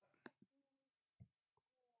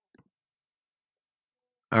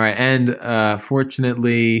All right, and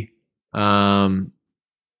fortunately, and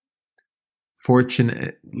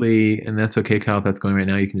that's okay, Kyle. If that's going right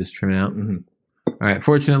now, you can just trim it out. Mm-hmm. All right.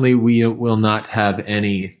 Fortunately, we will not have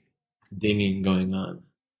any dinging going on.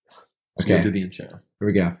 So Okay. you'll do the intro. Here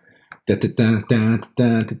we go.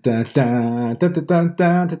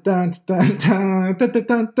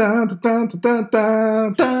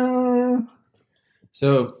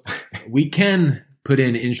 So we can put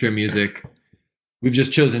in intro music. We've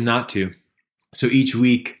just chosen not to. So each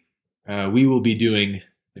week we will be doing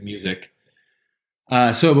the music.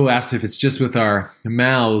 Sobo asked if it's just with our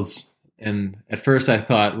mouths. And at first I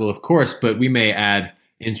thought, well, of course, but we may add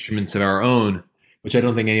instruments of our own, which I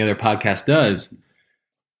don't think any other podcast does.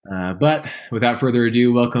 But without further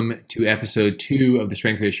ado, welcome to episode 2 of the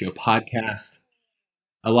Strength Ratio podcast.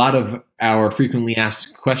 A lot of our frequently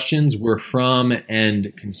asked questions were from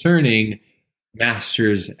and concerning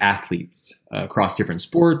masters athletes across different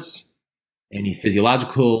sports, any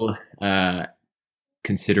physiological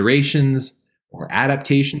considerations or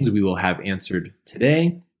adaptations we will have answered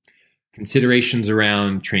today, considerations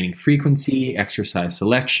around training frequency, exercise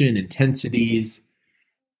selection, intensities,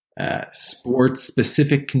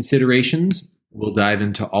 sports-specific considerations. We'll dive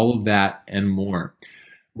into all of that and more.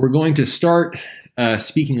 We're going to start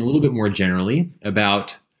speaking a little bit more generally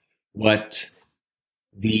about what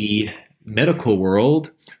the medical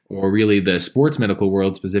world, or really the sports medical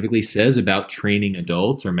world specifically, says about training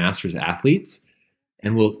adults or masters athletes.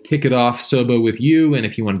 And we'll kick it off, Sobo, with you. And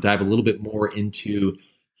if you want to dive a little bit more into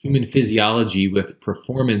human physiology with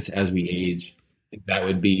performance as we age, I think that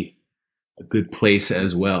would be a good place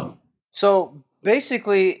as well. So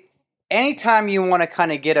basically, anytime you want to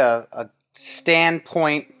kind of get a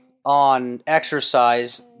standpoint on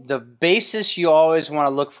exercise, the basis you always want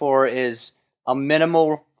to look for is a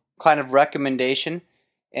minimal kind of recommendation.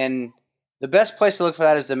 And the best place to look for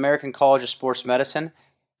that is the American College of Sports Medicine.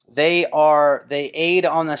 They aid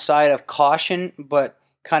on the side of caution, but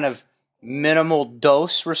kind of minimal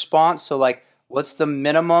dose response. So like, what's the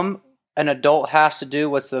minimum an adult has to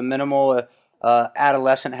do? What's the minimal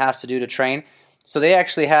adolescent has to do to train? So they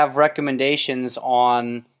actually have recommendations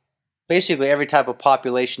on basically every type of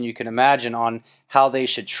population you can imagine on how they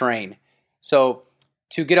should train. So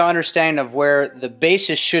to get an understanding of where the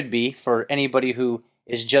basis should be for anybody who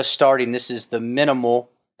is just starting, this is the minimal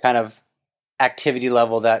kind of activity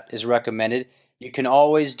level that is recommended. You can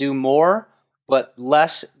always do more, but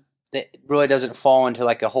less that really doesn't fall into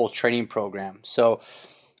like a whole training program. So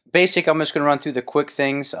basic, I'm just going to run through the quick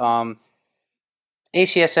things.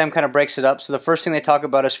 ACSM kind of breaks it up. So the first thing they talk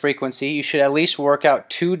about is frequency. You should at least work out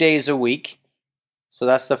 2 days a week. So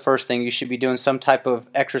that's the first thing. You should be doing some type of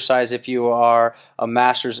exercise if you are a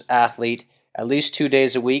master's athlete, at least 2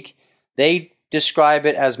 days a week. They describe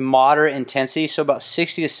it as moderate intensity, so about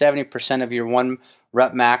 60 to 70% of your 1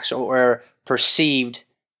 rep max, or perceived,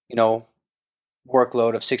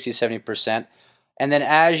 workload of 60 to 70%. And then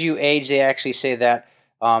as you age, they actually say that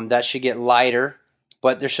that should get lighter,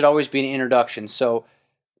 but there should always be an introduction. So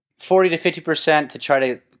 40 to 50% to try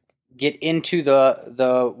to get into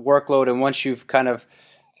the workload, and once you've kind of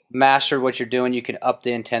mastered what you're doing, you can up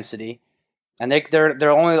the intensity. And their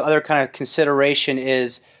only other kind of consideration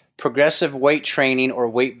is progressive weight training or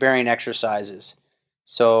weight-bearing exercises.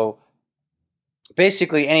 So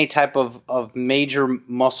basically any type of major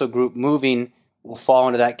muscle group moving will fall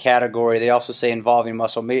into that category. They also say involving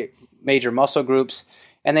major muscle groups.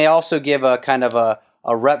 And they also give a kind of a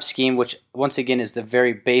rep scheme, which once again is the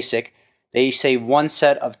very basic. They say 1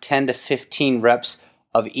 set of 10 to 15 reps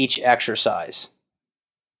of each exercise.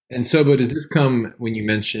 And Sobo, does this come when you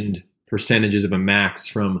mentioned percentages of a max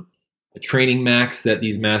from a training max that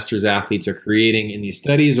these masters athletes are creating in these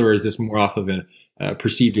studies, or is this more off of a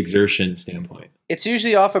perceived exertion standpoint? It's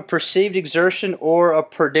usually off a perceived exertion or a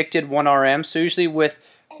predicted 1RM. So usually with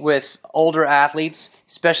older athletes,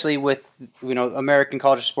 especially with American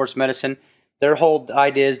College of Sports Medicine, their whole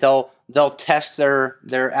idea is they'll test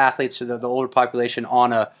their athletes or the older population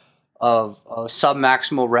on a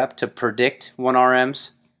sub-maximal rep to predict 1RMs.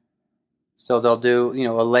 So they'll do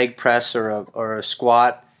a leg press or a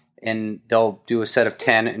squat, and they'll do a set of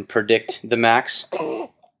 10 and predict the max,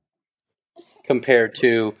 compared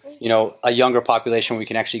to a younger population where we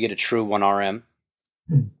can actually get a true 1RM.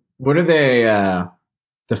 What are they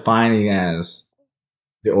defining as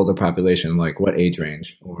the older population? Like what age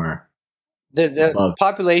range or the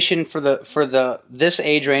population for this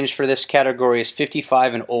age range for this category is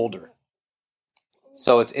 55 and older.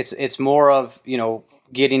 So it's more of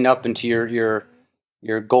getting up into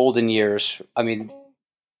your golden years. I mean,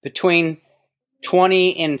 between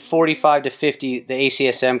 20 and 45 to 50, the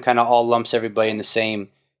ACSM kind of all lumps everybody in the same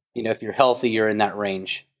if you're healthy, you're in that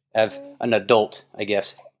range of an adult, I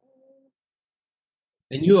guess.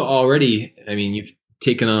 And you already, I mean, you've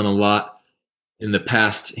taken on a lot in the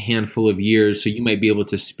past handful of years, so you might be able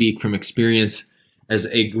to speak from experience as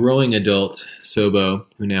a growing adult, Sobo,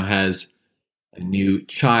 who now has a new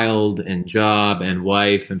child and job and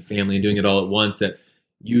wife and family and doing it all at once, that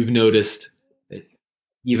you've noticed that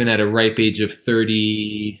even at a ripe age of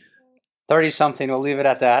 30 something, we'll leave it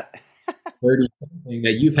at that. 30 something,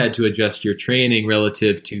 that you've had to adjust your training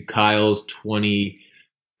relative to Kyle's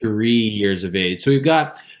 23 years of age. So we've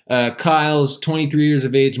got Kyle's 23 years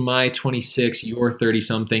of age, my 26, your 30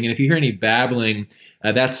 something. And if you hear any babbling,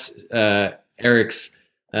 that's Eric's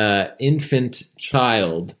infant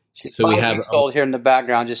child. She's So we 5 have weeks old here in the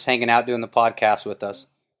background, just hanging out doing the podcast with us.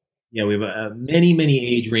 Yeah, we have many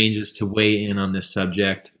age ranges to weigh in on this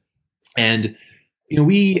subject. And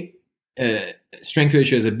we Strength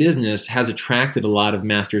Ratio as a business has attracted a lot of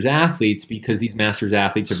masters athletes because these masters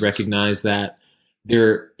athletes have recognized that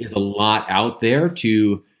there is a lot out there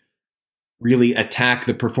to really attack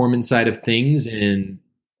the performance side of things in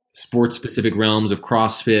sports specific realms of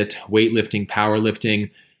CrossFit, weightlifting,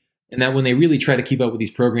 powerlifting, and that when they really try to keep up with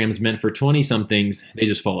these programs meant for 20 somethings, they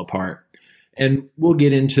just fall apart. And we'll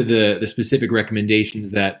get into the specific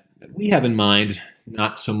recommendations that we have in mind,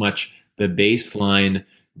 not so much the baseline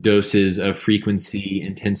doses of frequency,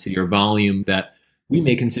 intensity, or volume that we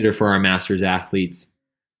may consider for our masters athletes.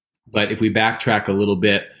 But if we backtrack a little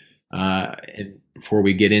bit, and before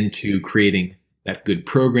we get into creating that good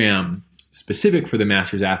program specific for the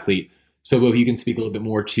masters athlete, so if you can speak a little bit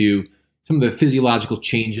more to some of the physiological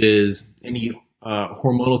changes, any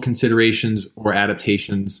hormonal considerations or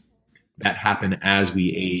adaptations that happen as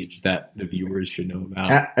we age that the viewers should know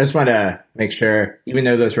about. I just want to make sure, even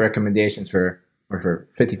though those recommendations were for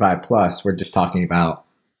 55 plus, we're just talking about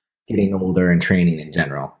getting older and training in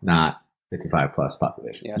general, not 55 plus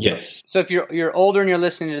population. Yeah. Yes. So if you're older and you're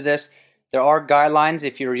listening to this, there are guidelines.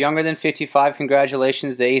 If you're younger than 55,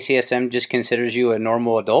 congratulations. The ACSM just considers you a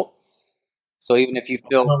normal adult. So even if you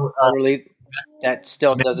feel elderly, that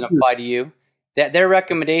still doesn't apply to you. That their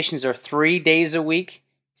recommendations are 3 days a week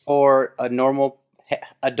for a normal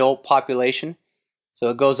adult population. So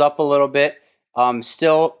it goes up a little bit.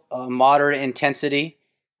 Still moderate intensity.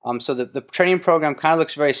 So the training program kind of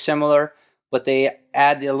looks very similar, but they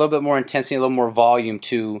add a little bit more intensity, a little more volume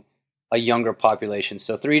to a younger population.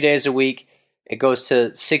 So 3 days a week, it goes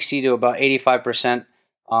to 60 to about 85%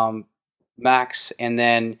 max, and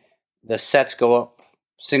then the sets go up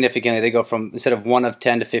significantly. They go from, instead of 1 of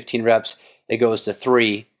 10 to 15 reps, it goes to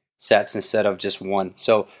 3 sets instead of just 1.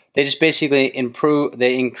 So they just basically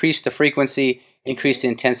increase the frequency, increase the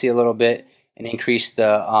intensity a little bit, and increase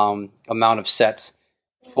the amount of sets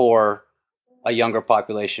for a younger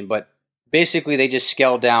population. But basically, they just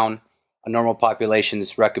scaled down a normal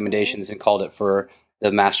population's recommendations and called it for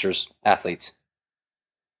the masters athletes.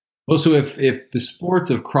 Well, so if the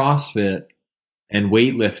sports of CrossFit and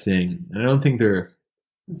weightlifting, I don't think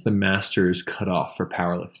it's the masters cutoff for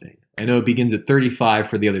powerlifting. I know it begins at 35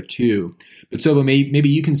 for the other two. But Sobo, maybe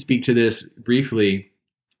you can speak to this briefly,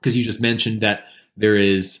 because you just mentioned that there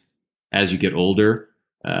is, as you get older,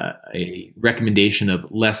 a recommendation of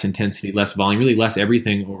less intensity, less volume, really less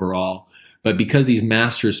everything overall. But because these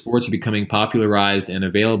master sports are becoming popularized and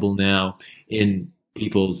available now in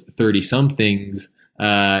people's 30-somethings,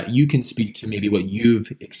 you can speak to maybe what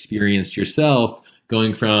you've experienced yourself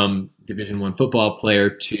going from Division I football player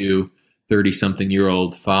to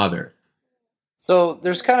 30-something-year-old father. So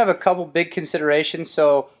there's kind of a couple big considerations.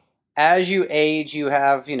 So as you age, you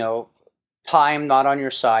have, time not on your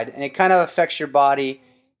side, and it kind of affects your body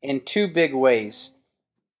in 2 big ways.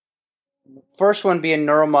 First one being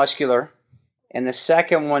neuromuscular, and the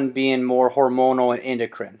second one being more hormonal and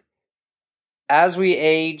endocrine. As we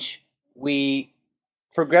age, we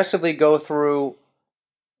progressively go through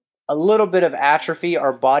a little bit of atrophy.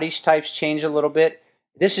 Our body types change a little bit.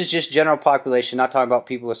 This is just general population, not talking about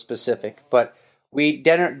people with specific, but we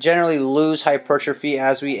generally lose hypertrophy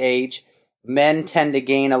as we age. Men tend to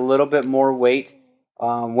gain a little bit more weight.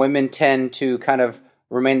 Women tend to kind of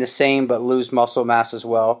remain the same but lose muscle mass as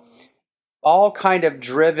well. All kind of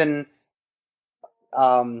driven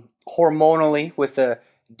hormonally with a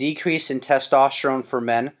decrease in testosterone for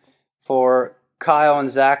men. For Kyle and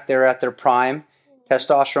Zach, they're at their prime.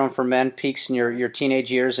 Testosterone for men peaks in your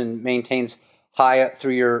teenage years and maintains high up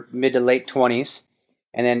through your mid to late 20s.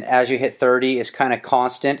 And then as you hit 30, it's kind of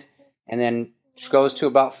constant. And then goes to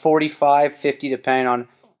about 45, 50, depending on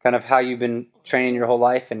kind of how you've been training your whole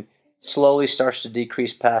life, and slowly starts to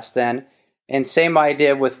decrease past then. And same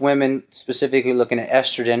idea with women, specifically looking at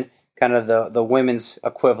estrogen, kind of the women's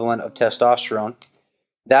equivalent of testosterone.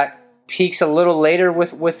 That peaks a little later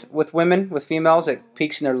with women, with females. It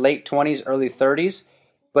peaks in their late 20s, early 30s,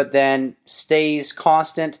 but then stays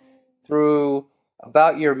constant through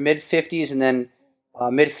about your mid 50s, and then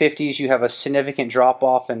mid 50s you have a significant drop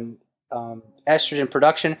off in estrogen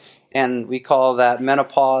production, and we call that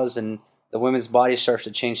menopause, and the women's body starts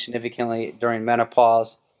to change significantly during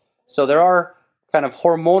menopause. So there are kind of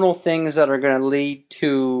hormonal things that are going to lead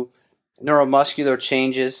to neuromuscular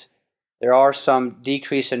changes. There are some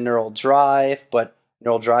decrease in neural drive, but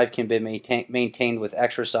neural drive can be maintained with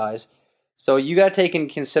exercise. So you got to take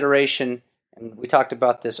into consideration, and we talked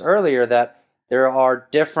about this earlier, that there are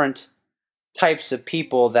different types of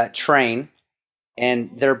people that train,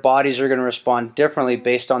 and their bodies are going to respond differently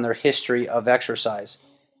based on their history of exercise.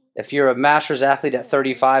 If you're a master's athlete at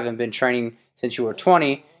 35 and been training since you were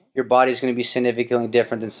 20, your body's going to be significantly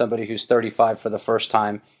different than somebody who's 35 for the first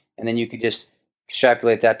time. And then you could just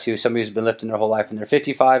extrapolate that to somebody who's been lifting their whole life and they're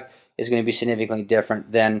 55 is going to be significantly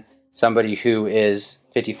different than somebody who is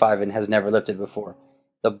 55 and has never lifted before.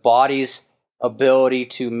 The body's ability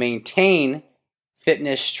to maintain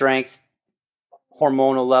fitness, strength,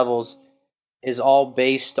 hormonal levels is all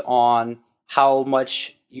based on how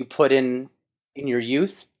much you put in your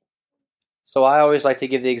youth. So I always like to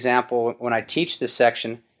give the example when I teach this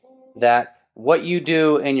section that what you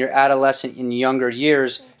do in your adolescent and younger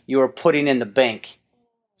years, you are putting in the bank.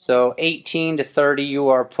 So 18 to 30, you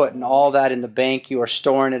are putting all that in the bank, you are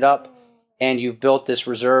storing it up, and you've built this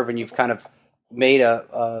reserve, and you've kind of made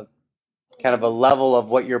a kind of a level of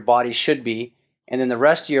what your body should be. And then the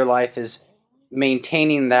rest of your life is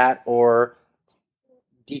maintaining that or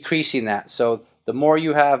decreasing that. So the more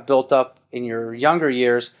you have built up in your younger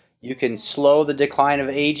years, you can slow the decline of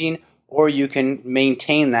aging, or you can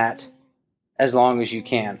maintain that as long as you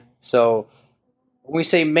can. So when we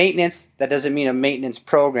say maintenance, that doesn't mean a maintenance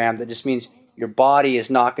program. That just means your body is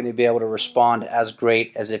not going to be able to respond as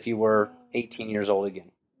great as if you were 18 years old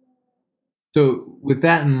again. So with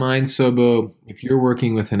that in mind, Sobo, if you're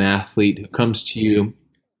working with an athlete who comes to you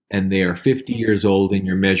and they are 50 years old and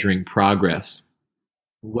you're measuring progress,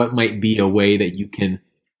 what might be a way that you can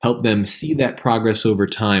help them see that progress over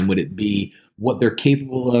time? Would it be what they're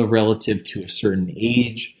capable of relative to a certain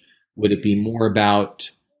age? Would it be more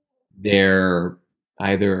about their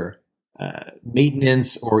either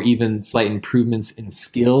maintenance or even slight improvements in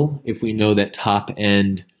skill, if we know that top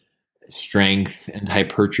end strength and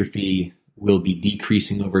hypertrophy will be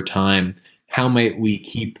decreasing over time? How might we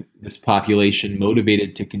keep this population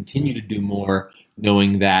motivated to continue to do more,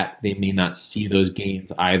 knowing that they may not see those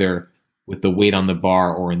gains either with the weight on the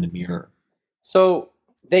bar or in the mirror? So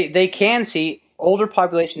they can see, older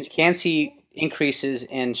populations can see increases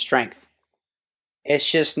in strength. It's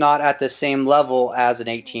just not at the same level as an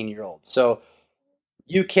 18-year-old. So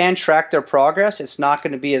you can track their progress. It's not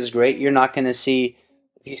going to be as great. You're not going to see,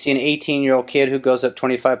 if you see an 18-year-old kid who goes up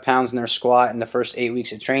 25 pounds in their squat in the first 8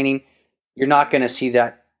 weeks of training, you're not going to see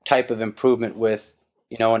that type of improvement with,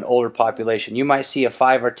 an older population. You might see a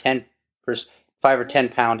 5 or 10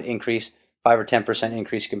 pound increase, 5 or 10%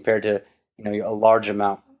 increase compared to, a large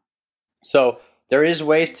amount. So there is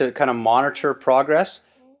ways to kind of monitor progress.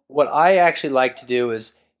 What I actually like to do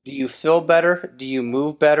is, do you feel better? Do you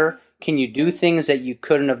move better? Can you do things that you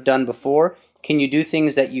couldn't have done before? Can you do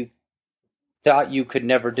things that you thought you could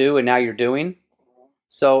never do and now you're doing?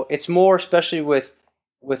 So it's more, especially with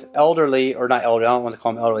elderly, or not elderly, I don't want to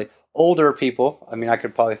call them elderly, older people. I mean, I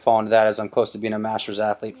could probably fall into that as I'm close to being a master's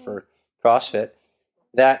athlete for CrossFit,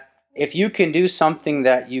 that if you can do something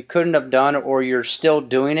that you couldn't have done or you're still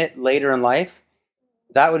doing it later in life,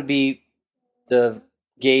 that would be the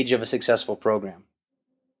gauge of a successful program.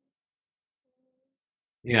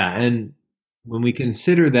 Yeah, and when we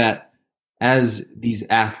consider that as these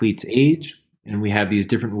athletes age, and we have these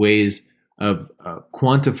different ways of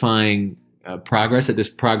quantifying progress, that this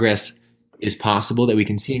progress is possible, that we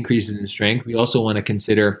can see increases in strength, we also want to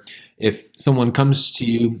consider if someone comes to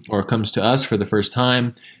you or comes to us for the first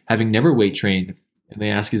time, having never weight trained, and they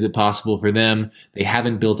ask, is it possible for them? They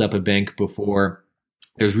haven't built up a bank before.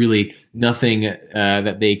 There's really nothing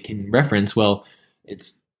that they can reference. Well,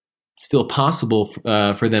 it's still possible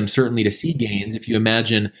for them certainly to see gains. If you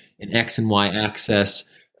imagine an X and Y axis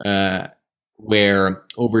where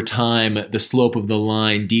over time the slope of the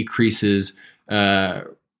line decreases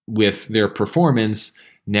with their performance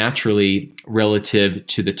naturally relative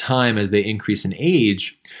to the time as they increase in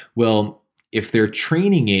age, well, if their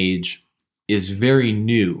training age is very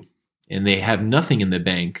new and they have nothing in the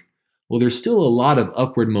bank, well, there's still a lot of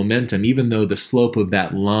upward momentum, even though the slope of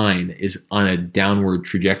that line is on a downward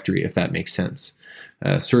trajectory, if that makes sense.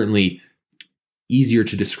 Certainly easier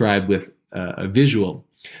to describe with a visual,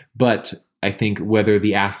 but I think whether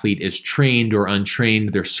the athlete is trained or untrained,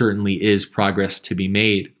 there certainly is progress to be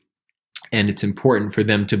made. And it's important for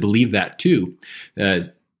them to believe that too,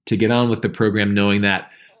 to get on with the program knowing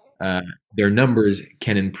that their numbers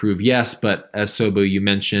can improve, yes, but as Sobo, you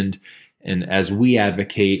mentioned, and as we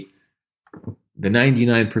advocate, the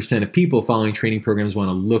 99% of people following training programs want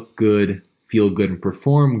to look good, feel good, and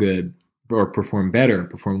perform good, or perform better,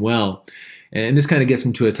 perform well. And this kind of gets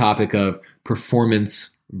into a topic of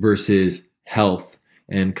performance versus health.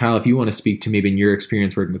 And Kyle, if you want to speak to maybe in your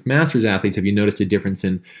experience working with masters athletes, have you noticed a difference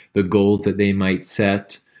in the goals that they might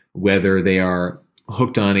set, whether they are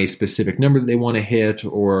hooked on a specific number that they want to hit,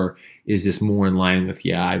 or is this more in line with,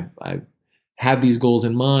 I have these goals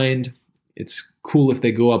in mind. It's cool if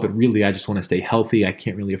they go up, but really I just want to stay healthy. I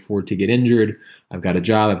can't really afford to get injured. I've got a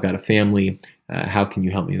job. I've got a family. How can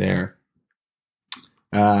you help me there?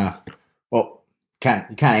 Well, you kind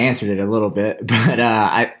of answered it a little bit, but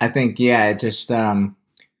I think, just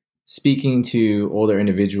speaking to older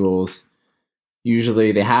individuals,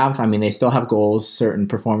 usually they still have goals, certain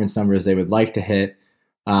performance numbers they would like to hit,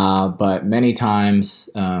 but many times,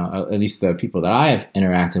 at least the people that I have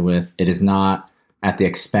interacted with, it is not at the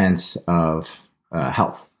expense of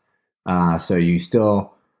health. So you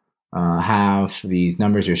still have these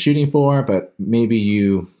numbers you're shooting for, but maybe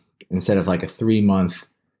you, instead of like a 3-month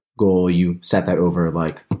goal, you set that over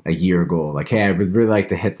like a year goal. Like, hey, I would really like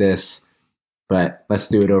to hit this, but let's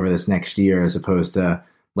do it over this next year, as opposed to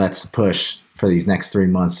let's push for these next 3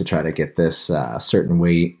 months to try to get this certain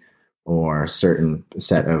weight or certain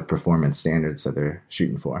set of performance standards that they're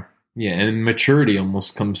shooting for. Yeah, and maturity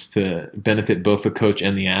almost comes to benefit both the coach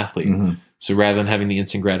and the athlete. Mm-hmm. So rather than having the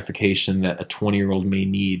instant gratification that a 20-year-old may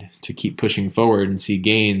need to keep pushing forward and see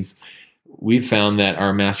gains, we've found that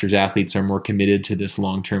our masters athletes are more committed to this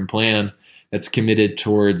long-term plan that's committed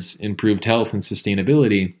towards improved health and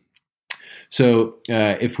sustainability. So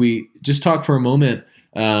if we just talk for a moment,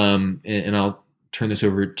 and I'll turn this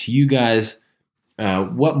over to you guys,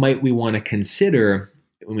 what might we want to consider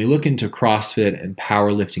when we look into CrossFit and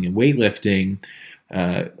powerlifting and weightlifting?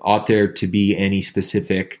 Ought there to be any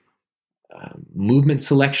specific movement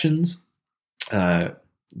selections?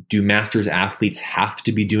 Do masters athletes have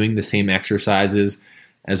to be doing the same exercises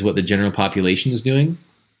as what the general population is doing?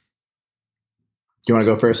 Do you want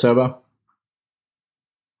to go first, Sobo?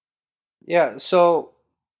 Yeah, so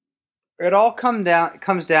it all comes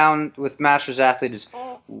down with masters athletes.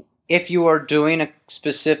 If you are doing a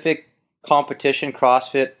specific competition,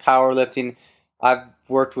 CrossFit, powerlifting, I've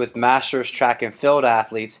worked with masters track and field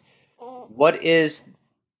athletes. What is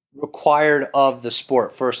required of the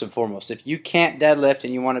sport, first and foremost? If you can't deadlift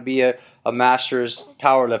and you want to be a masters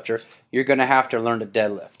powerlifter, you're going to have to learn to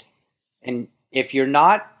deadlift. And if you're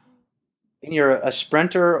not, and you're a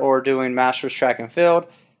sprinter or doing masters track and field,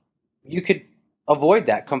 you could avoid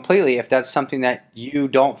that completely if that's something that you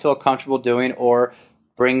don't feel comfortable doing or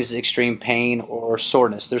brings extreme pain or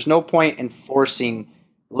soreness. There's no point in forcing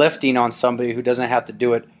lifting on somebody who doesn't have to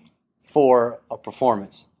do it for a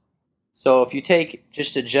performance. So if you take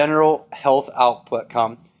just a general health output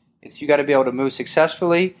it's you got to be able to move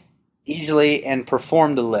successfully, easily, and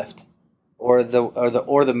perform the lift or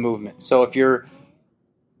the movement. So if you're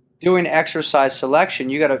doing exercise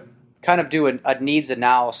selection, you got to kind of do a needs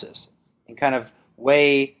analysis and kind of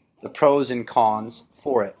weigh the pros and cons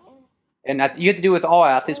for it. And you have to do with all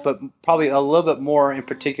athletes, but probably a little bit more in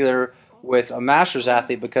particular with a masters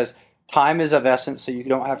athlete, because time is of essence, so you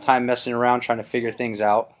don't have time messing around trying to figure things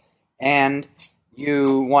out. And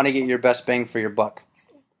you want to get your best bang for your buck.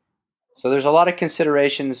 So there's a lot of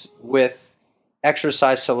considerations with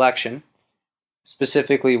exercise selection,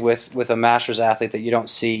 specifically with a masters athlete, that you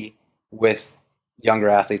don't see with younger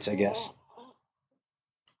athletes, I guess.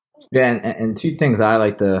 Yeah, and two things I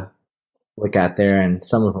like to look at there, and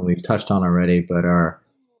some of them we've touched on already, but are,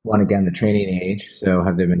 one, again, the training age. So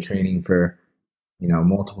have they been training for,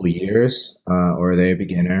 multiple years, or are they a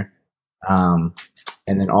beginner?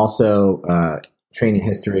 And then also training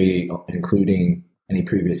history, including any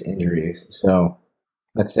previous injuries. So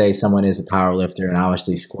let's say someone is a power lifter and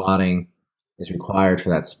obviously squatting is required for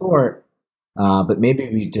that sport, but maybe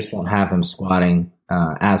we just won't have them squatting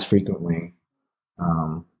as frequently,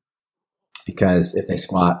 because if they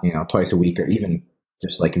squat, twice a week, or even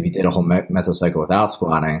just like if you did a whole mesocycle without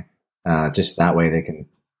squatting, just that way they can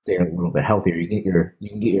stay a little bit healthier. You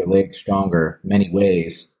can get your legs stronger many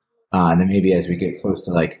ways, and then maybe as we get close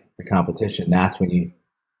to like the competition, that's when you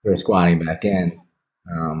throw squatting back in.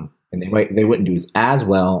 and they wouldn't do as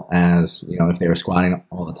well as, you know, if they were squatting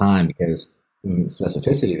all the time, because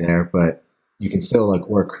specificity there, but you can still like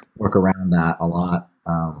work around that a lot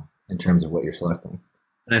in terms of what you're selecting.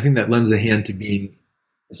 And I think that lends a hand to being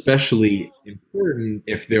especially important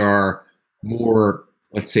if there are more,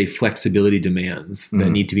 let's say, flexibility demands that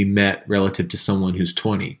need to be met relative to someone who's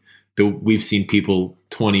 20. Though we've seen people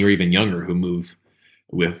 20 or even younger who move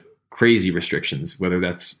with crazy restrictions, whether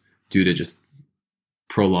that's due to just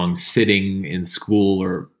prolonged sitting in school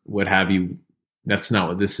or what have you. That's not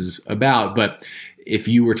what this is about. But if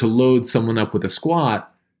you were to load someone up with a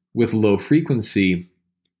squat with low frequency,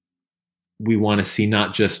 we want to see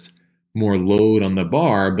not just more load on the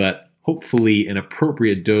bar, but hopefully an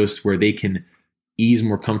appropriate dose where they can ease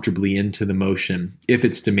more comfortably into the motion if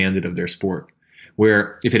it's demanded of their sport.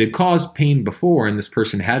 Where if it had caused pain before and this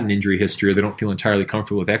person had an injury history, or they don't feel entirely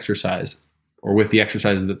comfortable with exercise or with the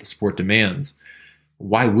exercises that the sport demands,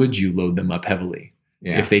 why would you load them up heavily?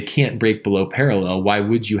 Yeah. If they can't break below parallel, why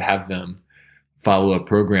would you have them follow a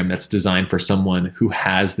program that's designed for someone who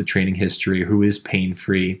has the training history, who is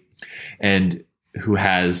pain-free, and who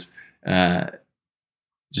has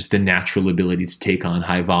just the natural ability to take on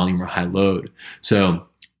high volume or high load? So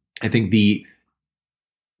I think the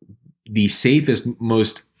safest,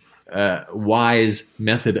 most wise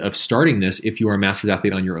method of starting this, if you are a master's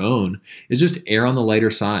athlete on your own, is just err on the lighter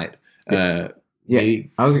side. I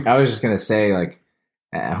was just gonna say, like,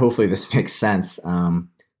 hopefully this makes sense.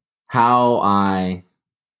 How I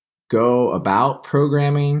go about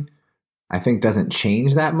programming, I think, doesn't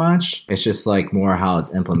change that much. It's just like more how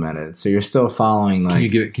it's implemented. So you're still following.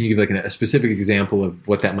 Like, can you give like a specific example of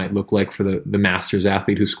what that might look like for the master's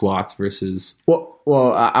athlete who squats versus?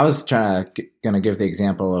 Well, I was gonna give the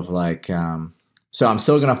example of like, so I'm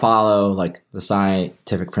still gonna follow like the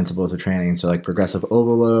scientific principles of training. So like progressive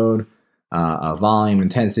overload, volume,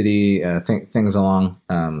 intensity, things along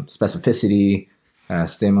specificity,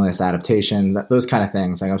 stimulus adaptation, those kind of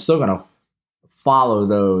things. Like I'm still gonna follow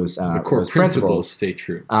those the core those principles stay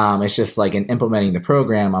true. It's just like in implementing the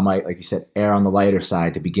program, I might, like you said, err on the lighter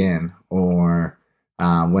side to begin, or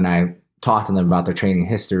when I talk to them about their training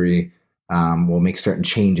history, we'll make certain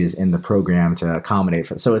changes in the program to accommodate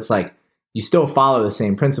for it. So it's like you still follow the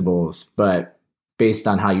same principles, but based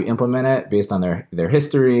on how you implement it, based on their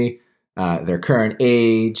history, their current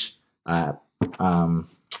age,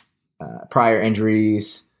 prior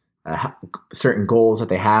injuries, certain goals that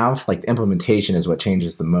they have. Like the implementation is what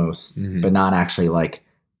changes the most, but not actually like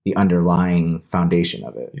the underlying foundation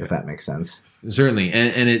of it, if that makes sense. Certainly.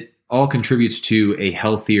 And it all contributes to a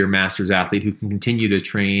healthier master's athlete who can continue to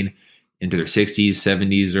train into their 60s,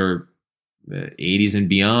 70s, or 80s and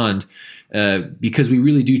beyond, because we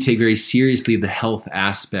really do take very seriously the health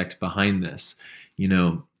aspect behind this. You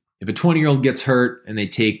know, if a 20-year-old gets hurt and they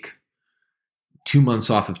take 2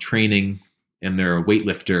 months off of training and they're a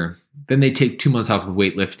weightlifter, then they take 2 months off of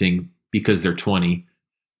weightlifting because they're 20,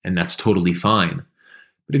 and that's totally fine.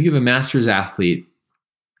 But if you have a master's athlete,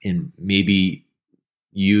 and maybe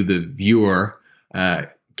you, the viewer,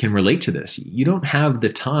 can relate to this, you don't have the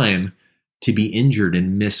time to be injured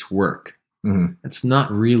and miss work. That's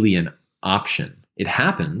not really an option. It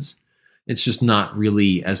happens. It's just not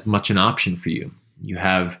really as much an option for you. You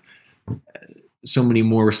have so many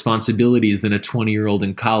more responsibilities than a 20-year-old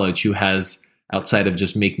in college who has, outside of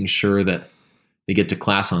just making sure that they get to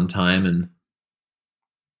class on time and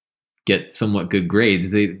get somewhat good grades.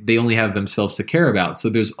 They only have themselves to care about. So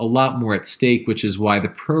there's a lot more at stake, which is why the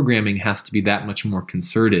programming has to be that much more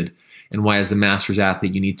concerted, and why as the master's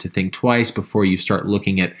athlete, you need to think twice before you start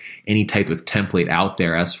looking at any type of template out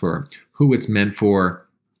there as for who it's meant for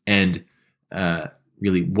and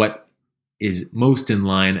really what is most in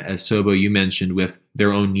line, as Sobo, you mentioned, with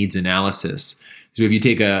their own needs analysis. So if you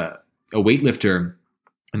take a weightlifter,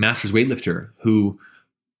 a master's weightlifter who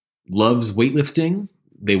loves weightlifting,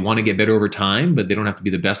 they want to get better over time, but they don't have to be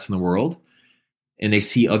the best in the world, and they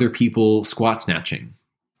see other people squat snatching,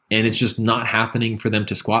 and it's just not happening for them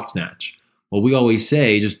to squat snatch. Well, we always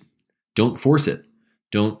say, just don't force it.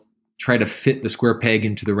 Don't try to fit the square peg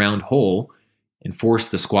into the round hole and force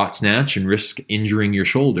the squat snatch and risk injuring your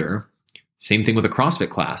shoulder. Same thing with a CrossFit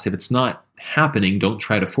class. If it's not happening, don't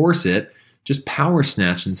try to force it. Just power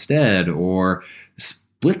snatch instead, or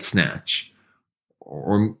split snatch,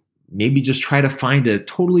 or maybe just try to find a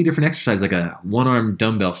totally different exercise, like a one-arm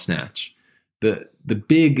dumbbell snatch. The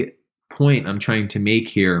big point I'm trying to make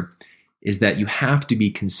here is that you have to be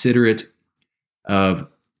considerate of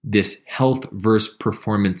this health versus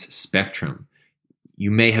performance spectrum. You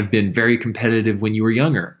may have been very competitive when you were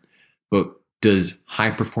younger, but does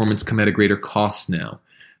high performance come at a greater cost now?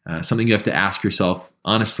 something you have to ask yourself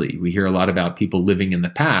honestly. We hear a lot about people living in the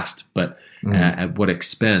past, but at what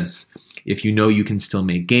expense? If you know you can still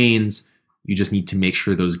make gains, you just need to make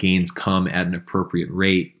sure those gains come at an appropriate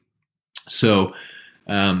rate. So,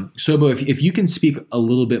 Sobo, if you can speak a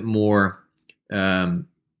little bit more in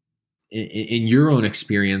your own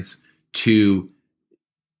experience to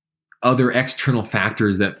other external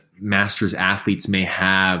factors that masters athletes may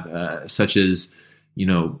have, such as,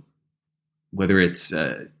 whether it's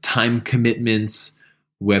time commitments,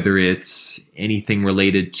 whether it's anything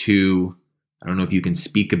related to, I don't know if you can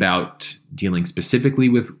speak about dealing specifically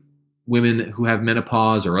with women who have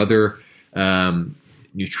menopause or other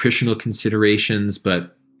nutritional considerations,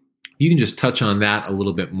 but you can just touch on that a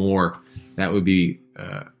little bit more. That would be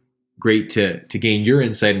great to gain your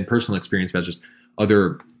insight and personal experience about just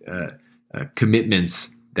other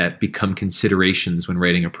commitments that become considerations when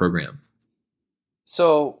writing a program.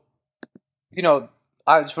 So,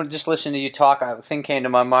 I was just listening to you talk. A thing came to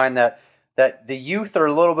my mind that the youth are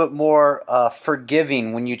a little bit more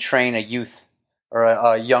forgiving when you train a youth or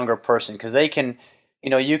a younger person, because they can,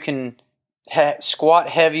 you can squat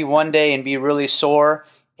heavy one day and be really sore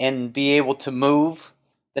and be able to move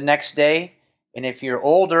the next day. And if you're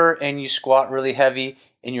older and you squat really heavy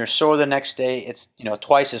and you're sore the next day, it's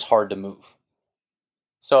twice as hard to move.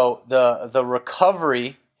 So the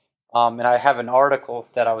recovery, and I have an article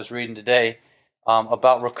that I was reading today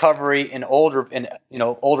about recovery in older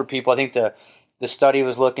people. I think the study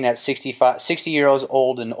was looking at 60 years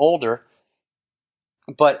old and older.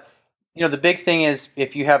 But the big thing is,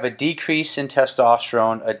 if you have a decrease in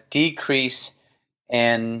testosterone, a decrease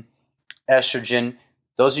in estrogen,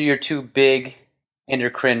 those are your two big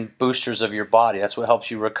endocrine boosters of your body. That's what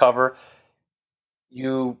helps you recover.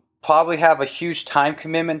 You probably have a huge time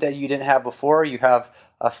commitment that you didn't have before. You have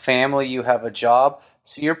a family, you have a job,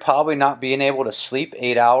 so you're probably not being able to sleep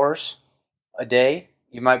 8 hours a day.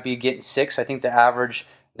 You might be getting 6. I think the average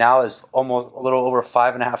now is almost a little over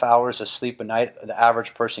 5.5 hours of sleep a night the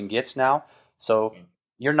average person gets now. So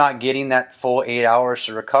you're not getting that full 8 hours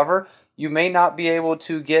to recover. You may not be able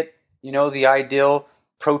to get, the ideal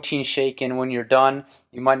protein shake in when you're done.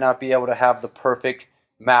 You might not be able to have the perfect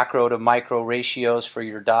macro to micro ratios for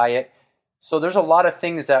your diet. So there's a lot of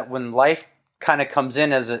things that when life kind of comes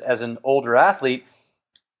in as an older athlete,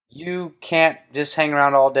 you can't just hang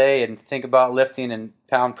around all day and think about lifting and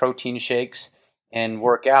pound protein shakes and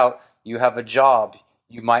work out. You have a job.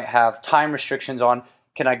 You might have time restrictions on,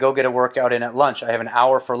 can I go get a workout in at lunch? I have an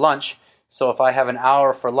hour for lunch. So if I have an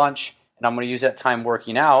hour for lunch and I'm going to use that time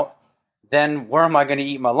working out, then where am I going to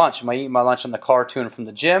eat my lunch? Am I eating my lunch in the car to and from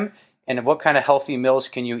the gym? And what kind of healthy meals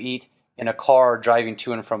can you eat in a car driving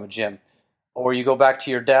to and from a gym? Or you go back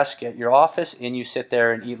to your desk at your office and you sit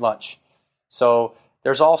there and eat lunch. So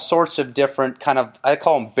there's all sorts of different kind of, I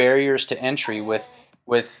call them barriers to entry with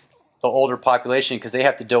the older population, because they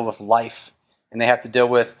have to deal with life and they have to deal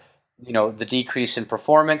with, the decrease in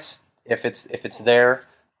performance if it's there.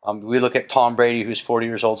 We look at Tom Brady, who's 40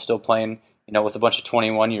 years old, still playing, with a bunch of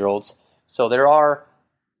 21-year-olds. So there are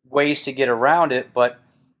ways to get around it, but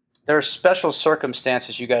there are special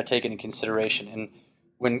circumstances you got to take into consideration. And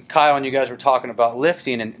when Kyle and you guys were talking about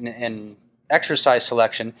lifting and exercise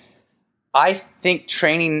selection, I think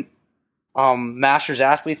training masters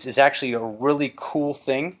athletes is actually a really cool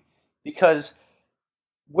thing, because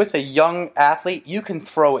with a young athlete, you can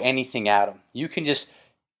throw anything at them. You can just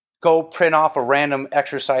go print off a random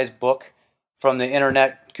exercise book from the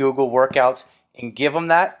internet, Google workouts, and give them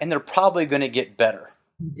that, and they're probably going to get better.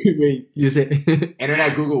 Wait, you say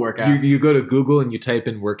internet Google workouts? You go to Google and you type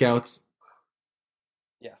in workouts?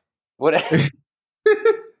 Yeah. What?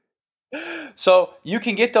 So you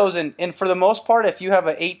can get those, and for the most part, if you have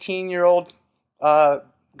an 18-year-old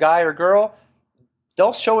guy or girl,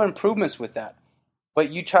 they'll show improvements with that.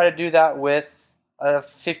 But you try to do that with a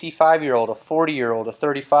 55-year-old, a 40-year-old, a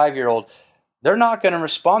 35-year-old, they're not going to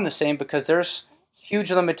respond the same, because there's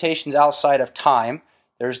huge limitations outside of time.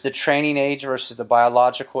 There's the training age versus the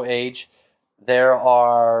biological age. There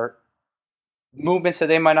are movements that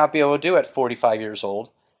they might not be able to do at 45 years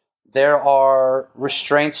old. There are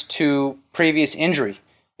restraints to previous injury.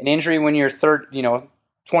 An injury when you're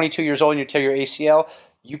 22 years old and you tear your ACL,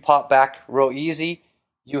 you pop back real easy.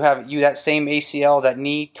 That same ACL, that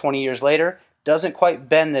knee 20 years later, doesn't quite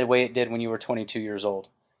bend the way it did when you were 22 years old.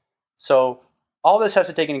 So all this has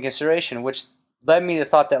to take into consideration, which led me to the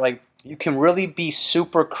thought that you can really be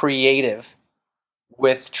super creative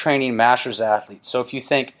with training masters athletes. So if you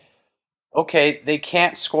think, okay, they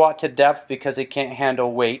can't squat to depth because they can't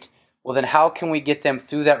handle weight, well then how can we get them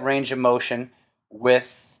through that range of motion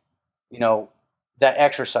with, that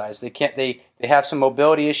exercise. They have some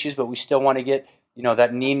mobility issues, but we still want to get,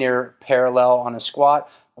 that knee near parallel on a squat.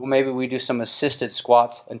 Well, maybe we do some assisted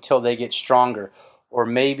squats until they get stronger. Or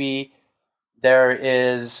maybe there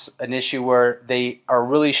is an issue where they are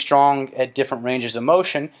really strong at different ranges of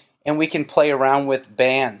motion, and we can play around with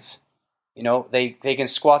bands. They can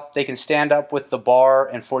squat, they can stand up with the bar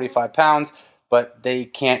and 45 pounds, but they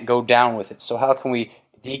can't go down with it. So how can we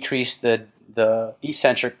decrease the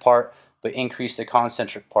eccentric part but increase the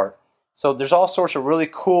concentric part? So there's all sorts of really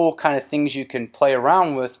cool kind of things you can play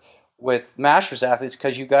around with masters athletes,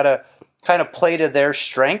 because you got to kind of play to their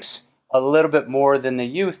strengths a little bit more than the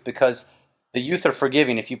youth, because the youth are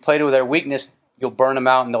forgiving. If you play to their weakness, you'll burn them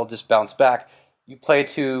out and they'll just bounce back. You play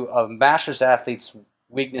to a masters athlete's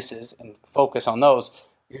weaknesses and focus on those,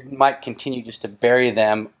 you might continue just to bury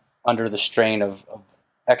them under the strain of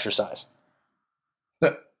exercise.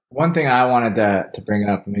 The one thing I wanted to bring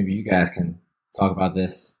up, maybe you guys can talk about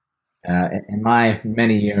this. In my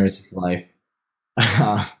many years of life,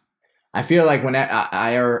 I feel like when you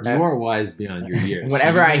are wise beyond your years.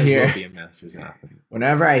 Whenever so I hear, well be a masters athlete.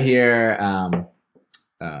 Whenever I hear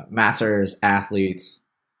masters athletes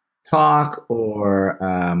talk or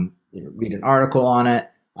read an article on it,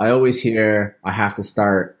 I always hear I have to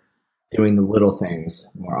start doing the little things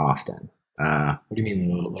more often. What do you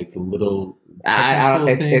mean, like the little? I don't.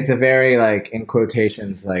 It's a very, like, in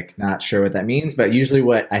quotations, like, not sure what that means, but usually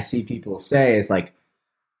what I see people say is like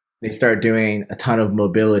they start doing a ton of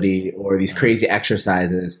mobility or these crazy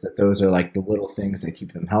exercises. That those are like the little things that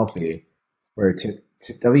keep them healthy. Where to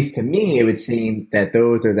at least to me, it would seem that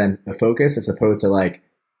those are then the focus, as opposed to like,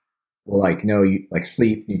 well, like, no, you like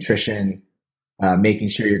sleep, nutrition, making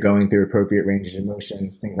sure you're going through appropriate ranges of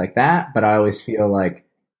motions, things like that. But I always feel like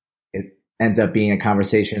it ends up being a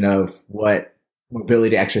conversation of what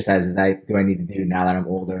mobility exercises do I need to do now that I'm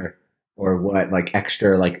older, or what like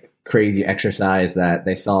extra like crazy exercise that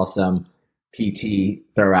they saw some PT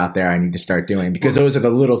throw out there I need to start doing, because those are the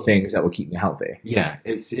little things that will keep me healthy. Yeah,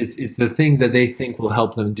 it's the things that they think will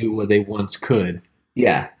help them do what they once could.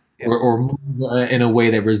 Yeah. Or move in a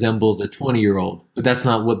way that resembles a 20-year-old, but that's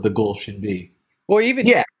not what the goal should be. Well,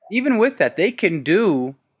 even with that, they can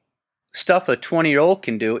do stuff a 20-year-old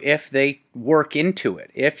can do if they work into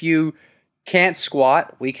it. If you can't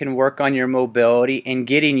squat, we can work on your mobility and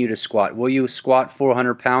getting you to squat. Will you squat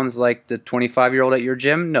 400 pounds like the 25-year-old at your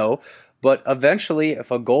gym? No. But eventually,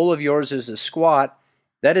 if a goal of yours is a squat,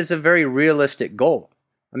 that is a very realistic goal.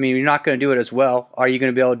 I mean, you're not going to do it as well. Are you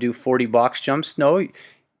going to be able to do 40 box jumps? No.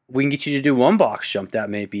 We can get you to do one box jump. That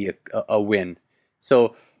may be a win.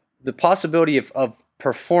 So the possibility of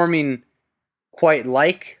performing quite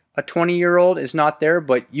like a 20-year-old is not there,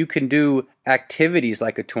 but you can do activities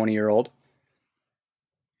like a 20-year-old.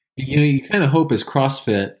 You kind of hope as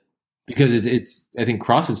CrossFit, because it's I think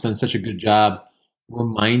CrossFit's done such a good job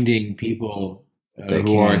reminding people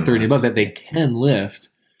who are 30 and above that they can lift.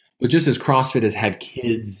 But just as CrossFit has had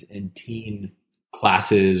kids and teen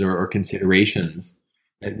classes or considerations,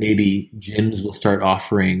 that maybe gyms will start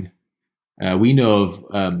offering. We know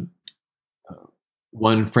of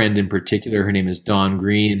one friend in particular. Her name is Dawn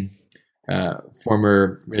Green,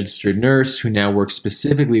 former registered nurse who now works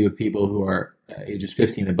specifically with people who are ages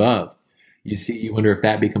 15 and above. You wonder if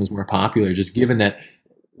that becomes more popular, just given that,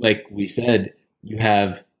 like we said, you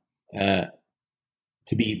have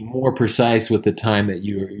to be more precise with the time that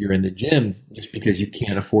you're in the gym, just because you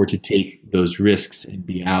can't afford to take those risks and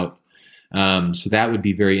be out. So that would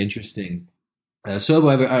be very interesting. So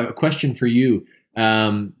I have a question for you,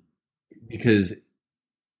 because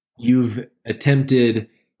you've attempted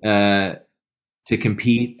to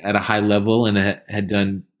compete at a high level and had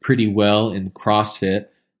done pretty well in CrossFit.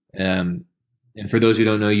 And for those who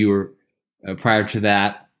don't know, you were prior to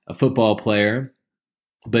that a football player.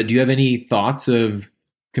 But do you have any thoughts of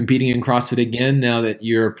competing in CrossFit again now that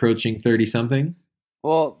you're approaching 30-something?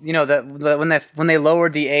 Well, that when they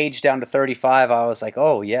lowered the age down to 35, I was like,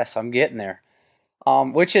 oh yes, I'm getting there,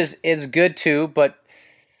 which is good too. But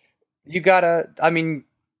you gotta, I mean,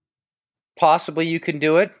 possibly you can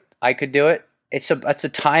do it. I could do it. It's a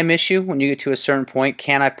time issue when you get to a certain point.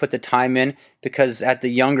 Can I put the time in? Because at the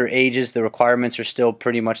younger ages, the requirements are still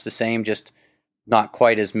pretty much the same, just not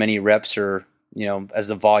quite as many reps or as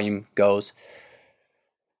the volume goes.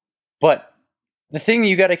 But the thing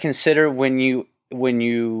you got to consider when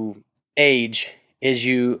you age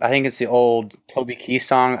is I think it's the old Toby Keith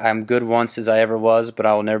song, I'm good once as I ever was, but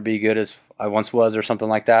I will never be good as I once was, or something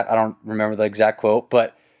like that. I don't remember the exact quote,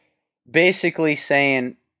 but basically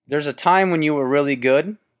saying there's a time when you were really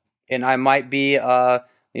good, and I might be, my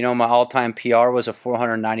all-time PR was a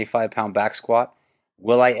 495-pound back squat.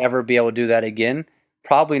 Will I ever be able to do that again?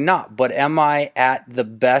 Probably not. But am I at the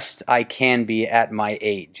best I can be at my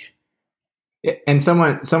age? And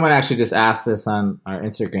someone actually just asked this on our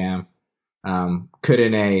Instagram.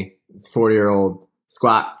 Couldn't a 40-year-old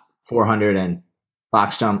squat 400 and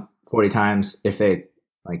box jump 40 times if they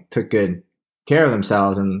like took good care of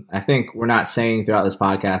themselves? And I think we're not saying throughout this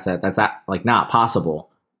podcast that that's like not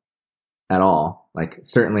possible at all. Like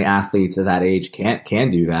certainly athletes of that age can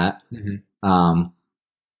do that.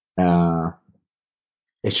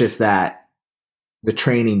 It's just that the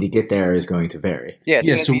training to get there is going to vary. Yeah, it's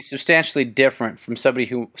going to be substantially different from somebody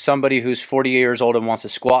who's 40 years old and wants to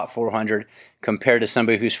squat 400 compared to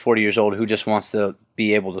somebody who's 40 years old who just wants to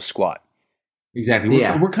be able to squat. Exactly.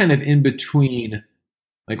 We're kind of in between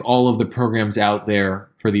like all of the programs out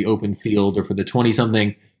there for the open field or for the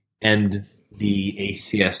 20-something and the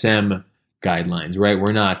ACSM guidelines, right?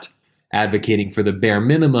 We're not advocating for the bare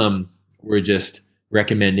minimum. We're just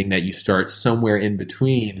recommending that you start somewhere in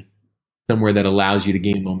between, somewhere that allows you to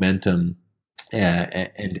gain momentum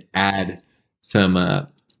and add some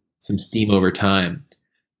steam over time.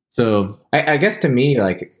 So I guess to me,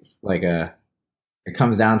 it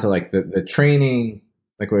comes down to like the training,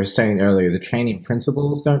 like we were saying earlier, the training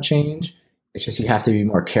principles don't change. It's just you have to be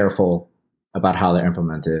more careful about how they're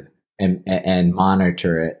implemented and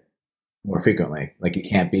monitor it more frequently. Like you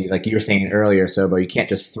can't be, like you were saying earlier, Sobo, you can't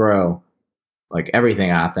just throw like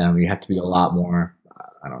everything at them. You have to be a lot more,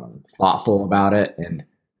 thoughtful about it and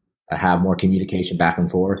have more communication back and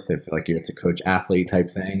forth if like it's a coach athlete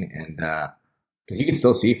type thing. And because you can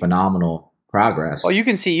still see phenomenal progress. Well, you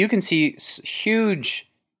can see huge,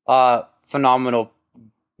 phenomenal,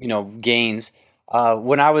 gains.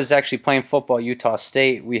 When I was actually playing football at Utah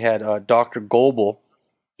State, we had Dr. Goebel.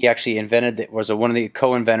 He actually was one of the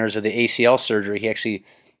co-inventors of the ACL surgery. He actually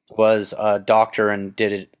was a doctor and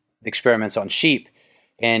did experiments on sheep.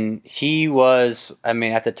 And he was,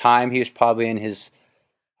 at the time, he was probably in his,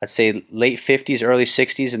 I'd say, late 50s, early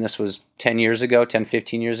 60s, and this was 15 years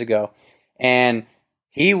ago. And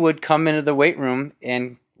he would come into the weight room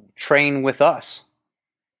and train with us.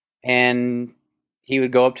 And he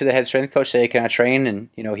would go up to the head strength coach, say, "Can I train?" And,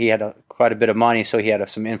 he had quite a bit of money, so he had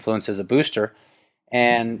some influence as a booster.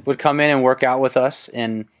 And would come in and work out with us.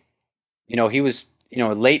 And, he was,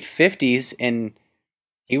 late 50s, and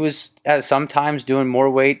he was sometimes doing more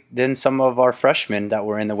weight than some of our freshmen that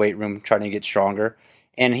were in the weight room trying to get stronger.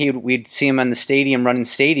 And we'd see him in the stadium running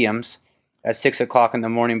stadiums at 6 o'clock in the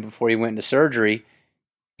morning before he went into surgery,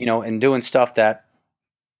 and doing stuff that,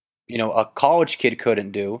 a college kid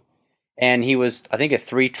couldn't do. And he was, I think, a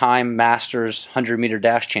 3-time Masters 100-meter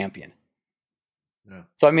dash champion. Yeah.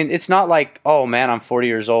 So, it's not like, oh, man, I'm 40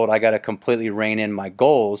 years old, I got to completely rein in my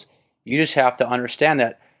goals. You just have to understand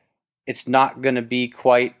that it's not going to be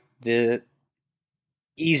quite the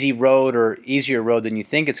easy road or easier road than you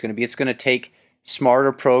think it's going to be. It's going to take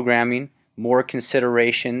smarter programming, more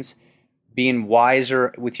considerations, being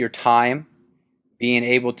wiser with your time, being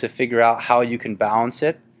able to figure out how you can balance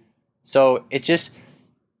it. So it just,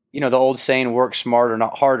 the old saying, work smarter,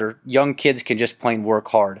 not harder. Young kids can just plain work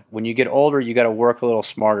hard. When you get older, you got to work a little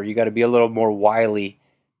smarter. You got to be a little more wily,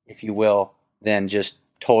 if you will, than just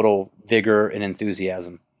total vigor and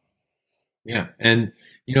enthusiasm. Yeah. And,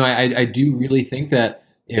 I do really think that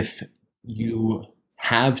if you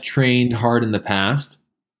have trained hard in the past,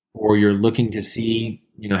 or you're looking to see,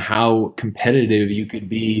 how competitive you could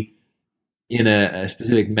be in a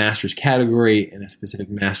specific master's category, in a specific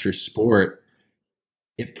master's sport,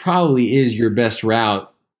 it probably is your best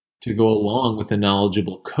route to go along with a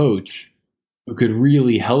knowledgeable coach who could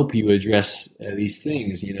really help you address these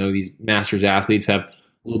things. These master's athletes have a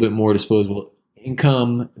little bit more disposable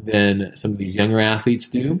income than some of these younger athletes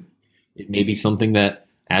do. It may be something that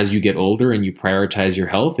as you get older and you prioritize your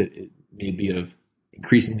health, it may be of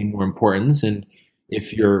increasingly more importance. And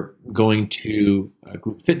if you're going to a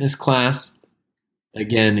group fitness class,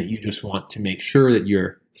 again, you just want to make sure that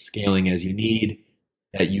you're scaling as you need,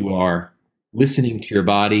 that you are listening to your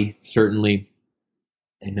body, certainly,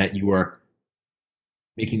 and that you are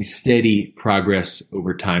making steady progress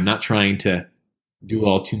over time, not trying to do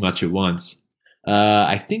all too much at once.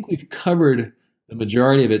 I think we've covered the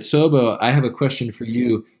majority of it. Sobo, I have a question for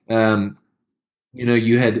you.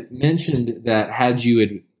 You had mentioned that had you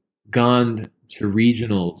had gone to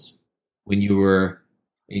regionals when you were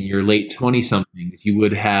in your late 20-somethings, you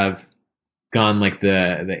would have gone like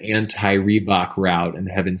the anti-Reebok route and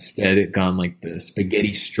have instead gone like the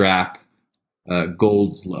spaghetti strap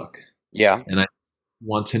Golds look. Yeah. And I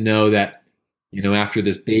want to know that, after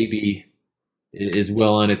this baby is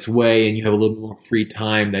well on its way and you have a little more free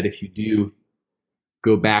time, that if you do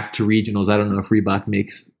go back to regionals. I don't know if Reebok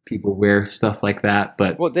makes people wear stuff like that,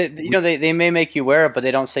 but Well, they may make you wear it, but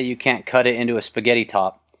they don't say you can't cut it into a spaghetti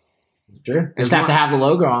top. Sure. Just have to have the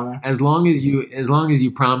logo on there. as long as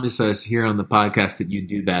you promise us here on the podcast that you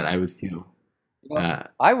do that, I would feel.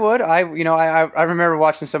 I would. I remember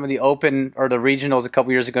watching some of the Open or the regionals a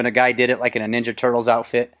couple years ago, and a guy did it like in a Ninja Turtles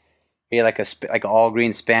outfit. He had like an all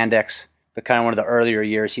green spandex, but kind of one of the earlier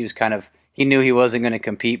years. He knew he wasn't going to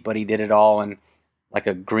compete, but he did it all in like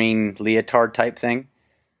a green leotard type thing.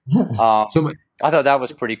 I thought that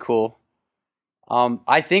was pretty cool.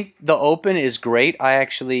 I think the Open is great. I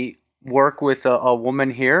actually work with a woman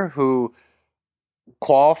here who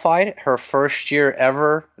qualified her first year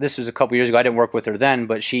ever. This was a couple years ago. I didn't work with her then,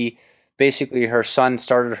 but her son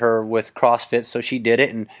started her with CrossFit, so she did it.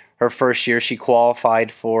 And her first year, she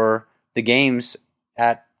qualified for the games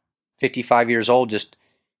at 55 years old. Just,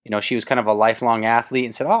 she was kind of a lifelong athlete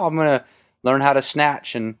and said, "Oh, I'm going to learn how to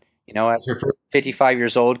snatch." And, at 55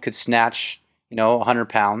 years old, could snatch, 100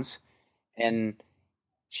 pounds. And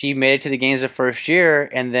she made it to the games the first year,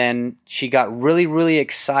 and then she got really, really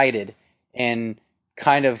excited and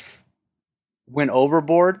kind of went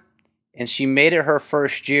overboard. And she made it her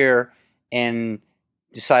first year and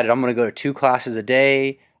decided, I'm going to go to 2 classes a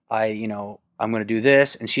day. I'm going to do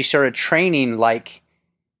this. And she started training like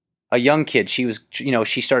a young kid. She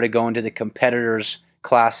started going to the competitors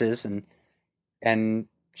classes, and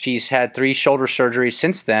she's had 3 shoulder surgeries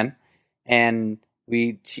since then. And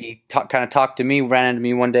she kind of talked to me, ran into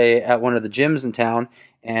me one day at one of the gyms in town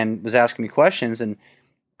and was asking me questions. And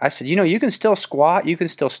I said, you can still squat, you can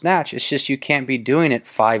still snatch. It's just you can't be doing it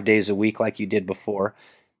 5 days a week like you did before.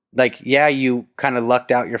 Like, yeah, you kind of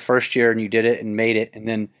lucked out your first year and you did it and made it. And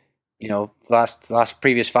then, the last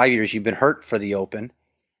previous 5 years, you've been hurt for the Open.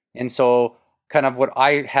 And so kind of what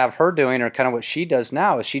I have her doing, or kind of what she does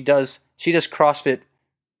now, is she does CrossFit.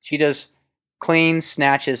 She does clean,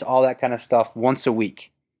 snatches, all that kind of stuff once a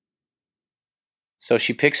week. So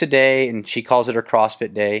she picks a day and she calls it her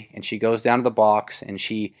CrossFit day, and she goes down to the box and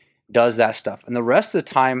she does that stuff. And the rest of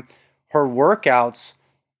the time, her workouts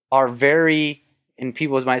are very, and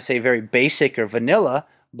people might say very basic or vanilla,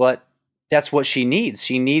 but that's what she needs.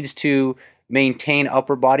 She needs to maintain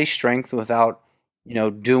upper body strength without,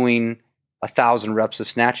 doing 1,000 reps of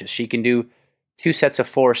snatches. She can do 2 sets of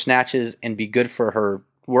 4 snatches and be good for her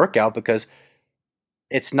workout, because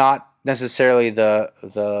it's not necessarily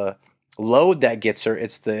the load that gets her,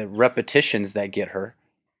 it's the repetitions that get her.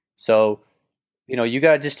 So, you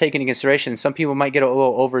got to just take into consideration. Some people might get a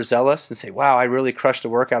little overzealous and say, wow, I really crushed a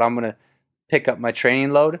workout, I'm going to pick up my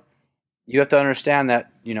training load. You have to understand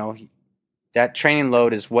that, that training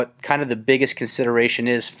load is what kind of the biggest consideration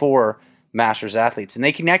is for masters athletes. And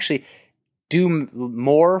they can actually do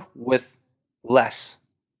more with less.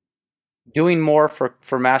 Doing more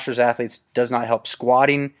for masters athletes does not help.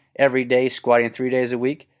 Squatting every day, squatting 3 days a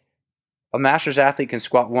week. A masters athlete can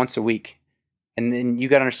squat once a week. And then you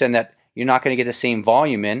got to understand that you're not going to get the same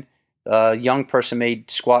volume in. A young person may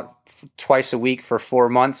squat twice a week for 4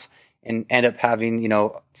 months and end up having,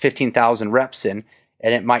 15,000 reps in,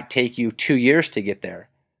 and it might take you 2 years to get there.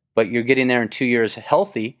 But you're getting there in 2 years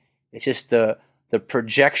healthy. It's just the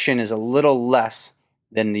projection is a little less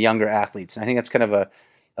than the younger athletes. And I think that's kind of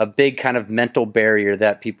a big kind of mental barrier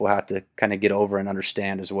that people have to kind of get over and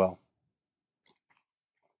understand as well.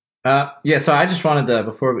 So I just wanted to,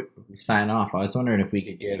 before we sign off, I was wondering if we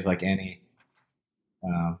could give like any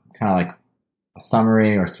kind of like a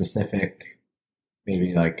summary or specific,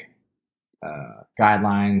 maybe like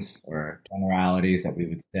guidelines or generalities that we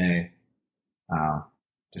would say,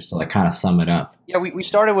 just to like kind of sum it up. Yeah, we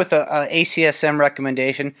started with a ACSM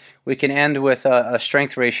recommendation. We can end with a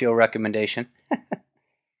strength ratio recommendation.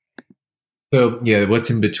 So, yeah, what's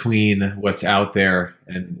in between what's out there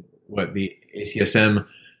and what the ACSM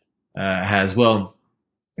has? Well,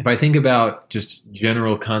 if I think about just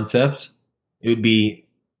general concepts, it would be,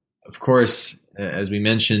 of course, as we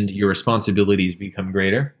mentioned, your responsibilities become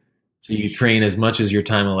greater. So you train as much as your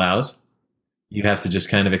time allows. You have to just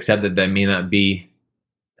kind of accept that may not be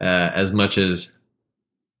as much as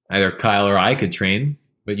either Kyle or I could train,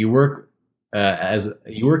 but you work out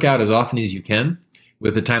as often as you can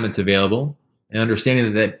with the time that's available, and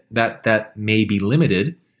understanding that may be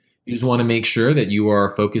limited. You just want to make sure that you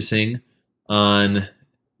are focusing on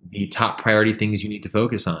the top priority things you need to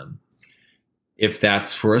focus on. If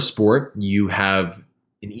that's for a sport, you have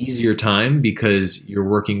an easier time because you're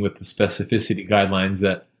working with the specificity guidelines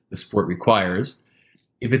that the sport requires.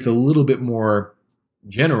 If it's a little bit more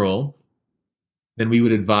general, then we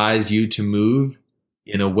would advise you to move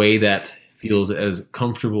in a way that feels as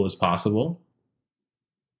comfortable as possible.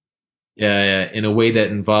 in a way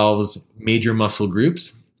that involves major muscle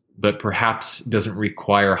groups, but perhaps doesn't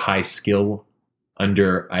require high skill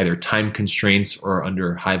under either time constraints or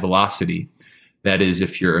under high velocity. That is,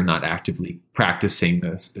 if you're not actively practicing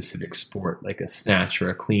a specific sport like a snatch or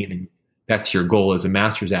a clean, and that's your goal as a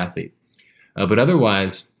master's athlete. But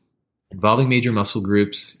otherwise, involving major muscle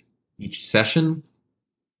groups each session,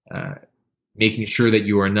 making sure that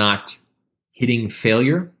you are not hitting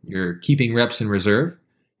failure, you're keeping reps in reserve,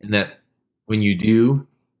 and that when you do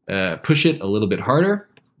push it a little bit harder,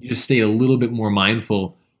 you just stay a little bit more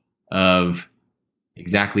mindful of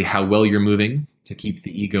exactly how well you're moving to keep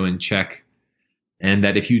the ego in check. And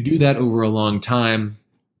that if you do that over a long time,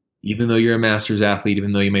 even though you're a master's athlete,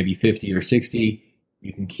 even though you may be 50 or 60,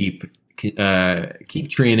 you can keep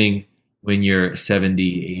training when you're 70,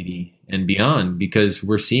 80, and beyond, because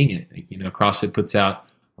we're seeing it. CrossFit puts out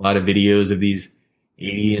a lot of videos of these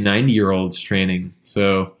 80 and 90-year-olds training.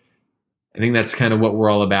 So I think that's kind of what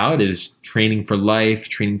we're all about, is training for life,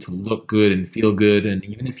 training to look good and feel good. And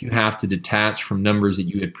even if you have to detach from numbers that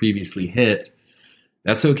you had previously hit,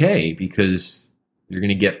 that's okay, because you're going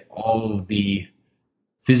to get all of the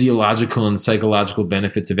physiological and psychological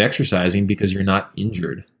benefits of exercising because you're not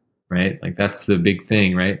injured, right? Like, that's the big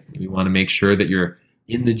thing, right? We want to make sure that you're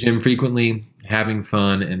in the gym frequently, having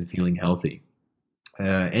fun, and feeling healthy.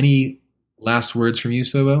 Any last words from you,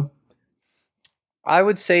 Sobo? I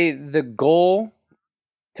would say the goal,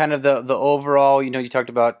 kind of the overall, you talked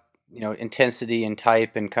about, intensity and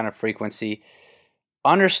type and kind of frequency.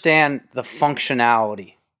 Understand the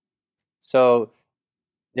functionality. So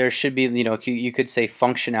there should be, you could say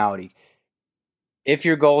functionality. If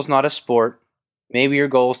your goal is not a sport, maybe your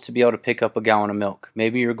goal is to be able to pick up a gallon of milk.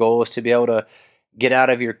 Maybe your goal is to be able to get out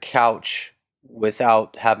of your couch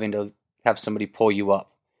without having to have somebody pull you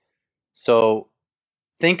up. So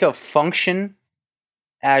think of function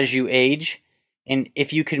as you age. And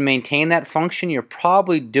if you can maintain that function, you're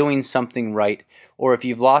probably doing something right. Or if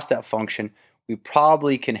you've lost that function, we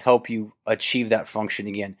probably can help you achieve that function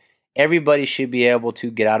again. Everybody should be able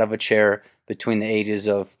to get out of a chair between the ages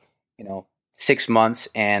of, 6 months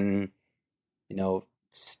and,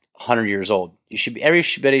 100 years old.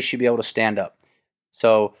 Everybody should be able to stand up.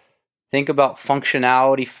 So think about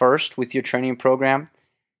functionality first with your training program.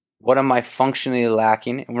 What am I functionally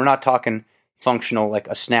lacking? And we're not talking functional like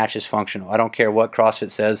a snatch is functional. I don't care what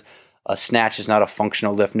CrossFit says. A snatch is not a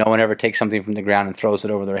functional lift. No one ever takes something from the ground and throws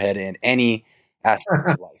it over their head in any aspect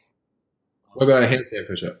of life. What about a handstand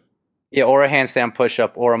push-up? Yeah, or a handstand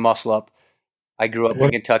push-up or a muscle-up. I grew up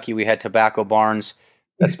in Kentucky. We had tobacco barns.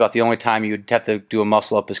 That's about the only time you'd have to do a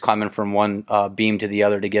muscle-up, is climbing from one beam to the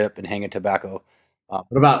other to get up and hang a tobacco. What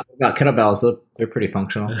about kettlebells? They're pretty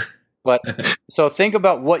functional. But so think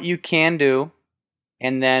about what you can do,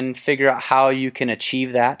 and then figure out how you can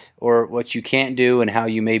achieve that, or what you can't do, and how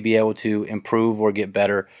you may be able to improve or get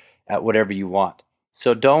better at whatever you want.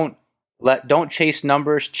 So don't chase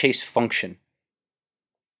numbers, chase function.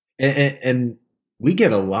 And we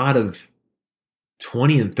get a lot of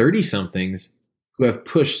 20 and 30 somethings who have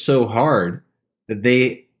pushed so hard that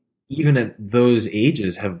they, even at those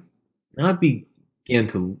ages, have not they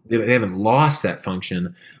haven't lost that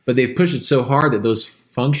function, but they've pushed it so hard that those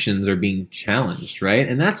functions are being challenged, right?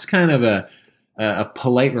 And that's kind of a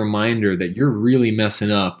polite reminder that you're really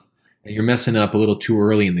messing up, and you're messing up a little too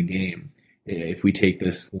early in the game if we take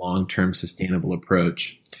this long-term sustainable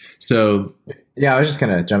approach. So yeah, I was just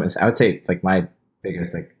gonna jump in. I would say like my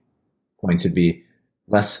biggest points would be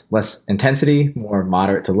less intensity, more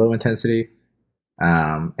moderate to low intensity,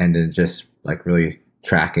 and then just really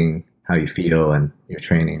tracking how you feel and your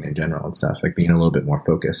training in general and stuff, being a little bit more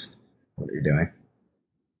focused on what you're doing.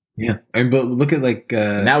 Yeah. But look at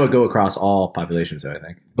and that would go across all populations, I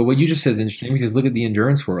think. But what you just said is interesting, because look at the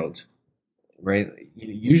endurance world, right?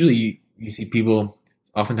 Usually you see people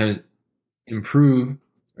oftentimes improve,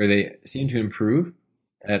 or they seem to improve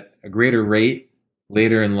at a greater rate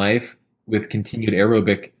later in life with continued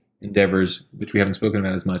aerobic endeavors, which we haven't spoken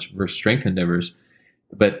about as much, versus strength endeavors.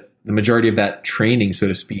 But the majority of that training, so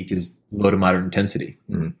to speak, is low to moderate intensity,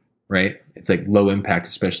 right? It's low impact,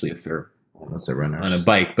 especially if they're on a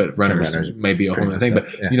bike, but runners might be a whole other thing. But,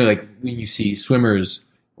 when you see swimmers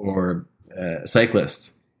or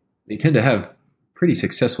cyclists, they tend to have pretty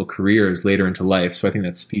successful careers later into life. So I think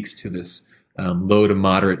that speaks to this low to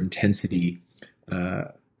moderate intensity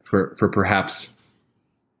for perhaps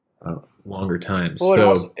longer times.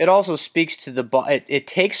 Well, it also speaks to it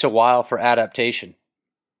takes a while for adaptation.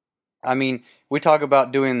 I mean, we talk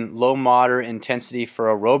about doing low, moderate intensity for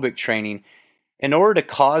aerobic training. In order to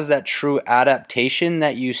cause that true adaptation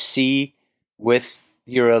that you see with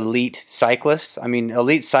your elite cyclists. I mean,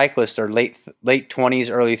 elite cyclists are late 20s,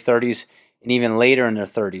 early 30s, and even later in their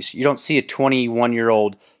 30s. You don't see a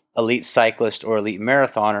 21-year-old elite cyclist or elite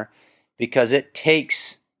marathoner because it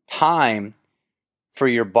takes time for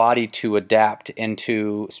your body to adapt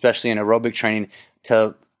into, especially in aerobic training,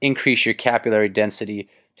 to increase your capillary density,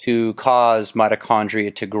 to cause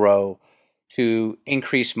mitochondria to grow, to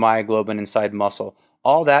increase myoglobin inside muscle.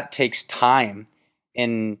 All that takes time.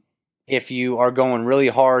 And if you are going really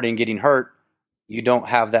hard and getting hurt, you don't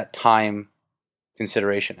have that time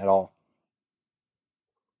consideration at all.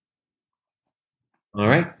 All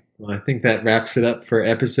right. Well, I think that wraps it up for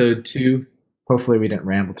episode 2. Hopefully we didn't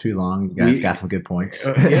ramble too long. You guys got some good points.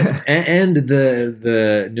 Yeah. And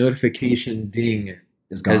the notification ding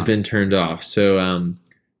has been turned off. So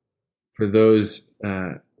for those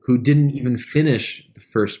who didn't even finish the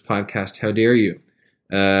first podcast, how dare you?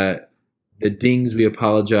 The dings we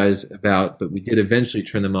apologize about, but we did eventually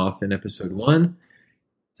turn them off in episode 1.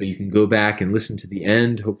 So you can go back and listen to the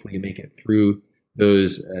end. Hopefully you make it through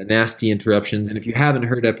those nasty interruptions. And if you haven't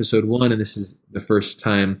heard episode 1 and this is the first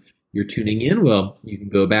time you're tuning in, well, you can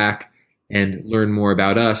go back and learn more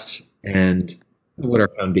about us and what our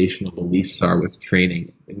foundational beliefs are with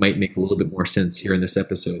training. It might make a little bit more sense here in this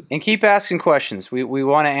episode. And keep asking questions. We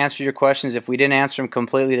want to answer your questions. If we didn't answer them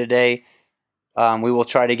completely today, we will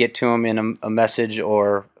try to get to them in a message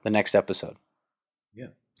or the next episode. Yeah.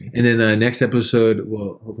 And then next episode,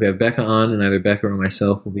 we'll hopefully have Becca on, and either Becca or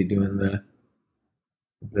myself will be doing the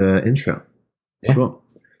intro. Yeah. Cool.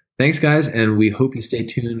 Thanks, guys, and we hope you stay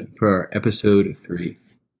tuned for our episode 3.